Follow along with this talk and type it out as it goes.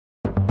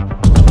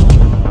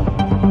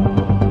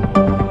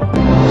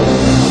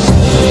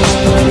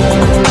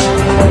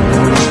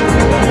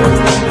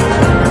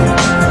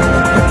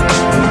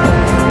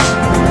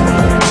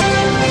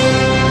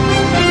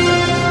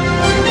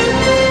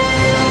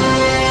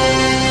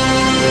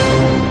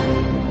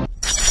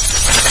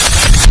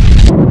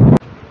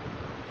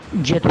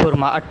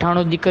જેતપુરમાં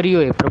 98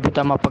 દીકરીઓએ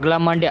પ્રભુતામાં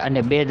પગલાં માંડ્યા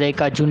અને 2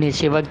 દાયકા જૂની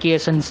સેવાકીય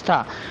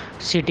સંસ્થા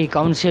સિટી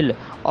કાઉન્સિલ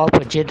ઓફ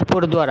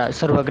જેતપુર દ્વારા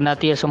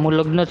સર્વજ્ઞાતીય સમૂહ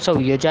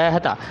લગ્નોત્સવ યોજાયા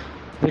હતા.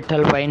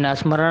 વિઠ્ઠલભાઈના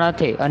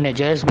સ્મરણાર્થે અને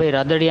જયેશભાઈ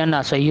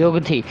રાદડિયાના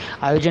સહયોગથી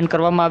આયોજન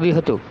કરવામાં આવ્યું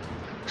હતું.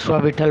 સ્વ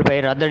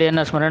વિઠ્ઠલભાઈ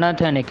રાદડિયાના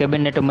સ્મરણાર્થે અને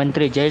કેબિનેટ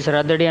મંત્રી જયેશ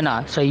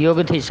રાદડિયાના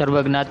સહયોગથી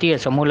સર્વજ્ઞાતીય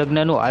સમૂહ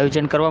લગ્નનું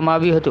આયોજન કરવામાં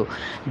આવ્યું હતું,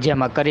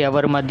 જેમાં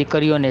કરિયાવરમાં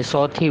દીકરીઓને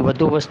 100થી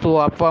વધુ વસ્તુઓ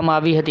આપવામાં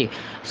આવી હતી.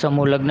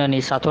 સમૂહ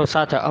લગ્નની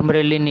સાથોસાથ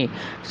અમરેલીની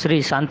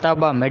શ્રી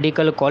શાંતાબા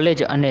મેડિકલ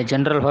કોલેજ અને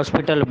general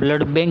hospital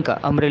blood bank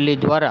Amreli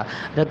દ્વારા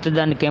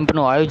રક્તદાન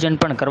કેમ્પનું આયોજન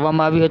પણ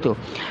કરવામાં આવ્યું હતું.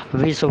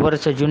 20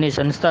 વર્ષ જૂની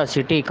સંસ્થા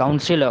સિટી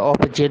કાઉન્સિલ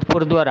ઓફ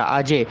જેતપુર દ્વારા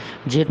આજે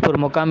જેતપુર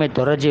મુકામે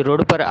ધોરાજી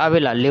રોડ પર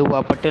આવેલા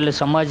લેઉવા પટેલ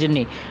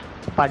સમાજની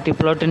પાર્ટી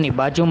પ્લોટની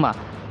બાજુમાં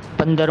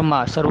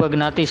 15મા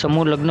સર્વજ્ઞાતિ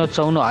સમૂહ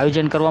લગ્નોત્સવનું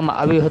આયોજન કરવામાં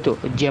આવ્યું હતું,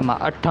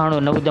 જેમાં 98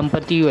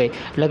 નવદંપતીઓએ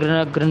લગ્ન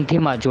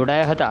ગ્રંથિમાં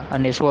જોડાયા હતા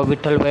અને સ્વ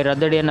વિઠ્ઠલભાઈ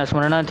રાદડિયાના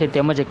સ્મરણાર્થે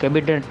તેમજ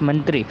કેબિનેટ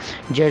મંત્રી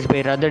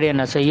જયેશભાઈ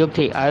રાદડિયાના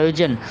સહયોગથી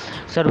આયોજન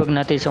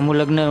સર્વજ્ઞાતિ સમૂહ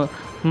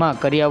લગ્નમાં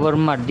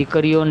કરિયાવરમાં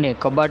દીકરીઓને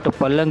કબાટ,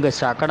 પલંગ,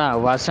 સાંકડા,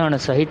 વાસણ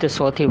સહિત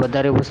 100થી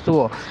વધારે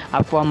વસ્તુઓ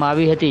આપવામાં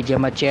આવી હતી,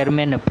 જેમાં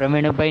ચેરમેન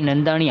પ્રવીણભાઈ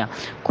નંદાણીયા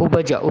ખૂબ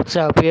જ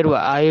ઉત્સાહભેર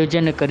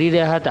આયોજન કરી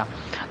રહ્યા હતા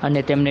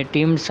અને તેમની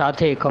ટીમ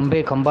સાથે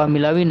ખંભે ખંભા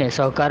મિલાવીને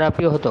સહકાર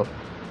આપ્યો હતો.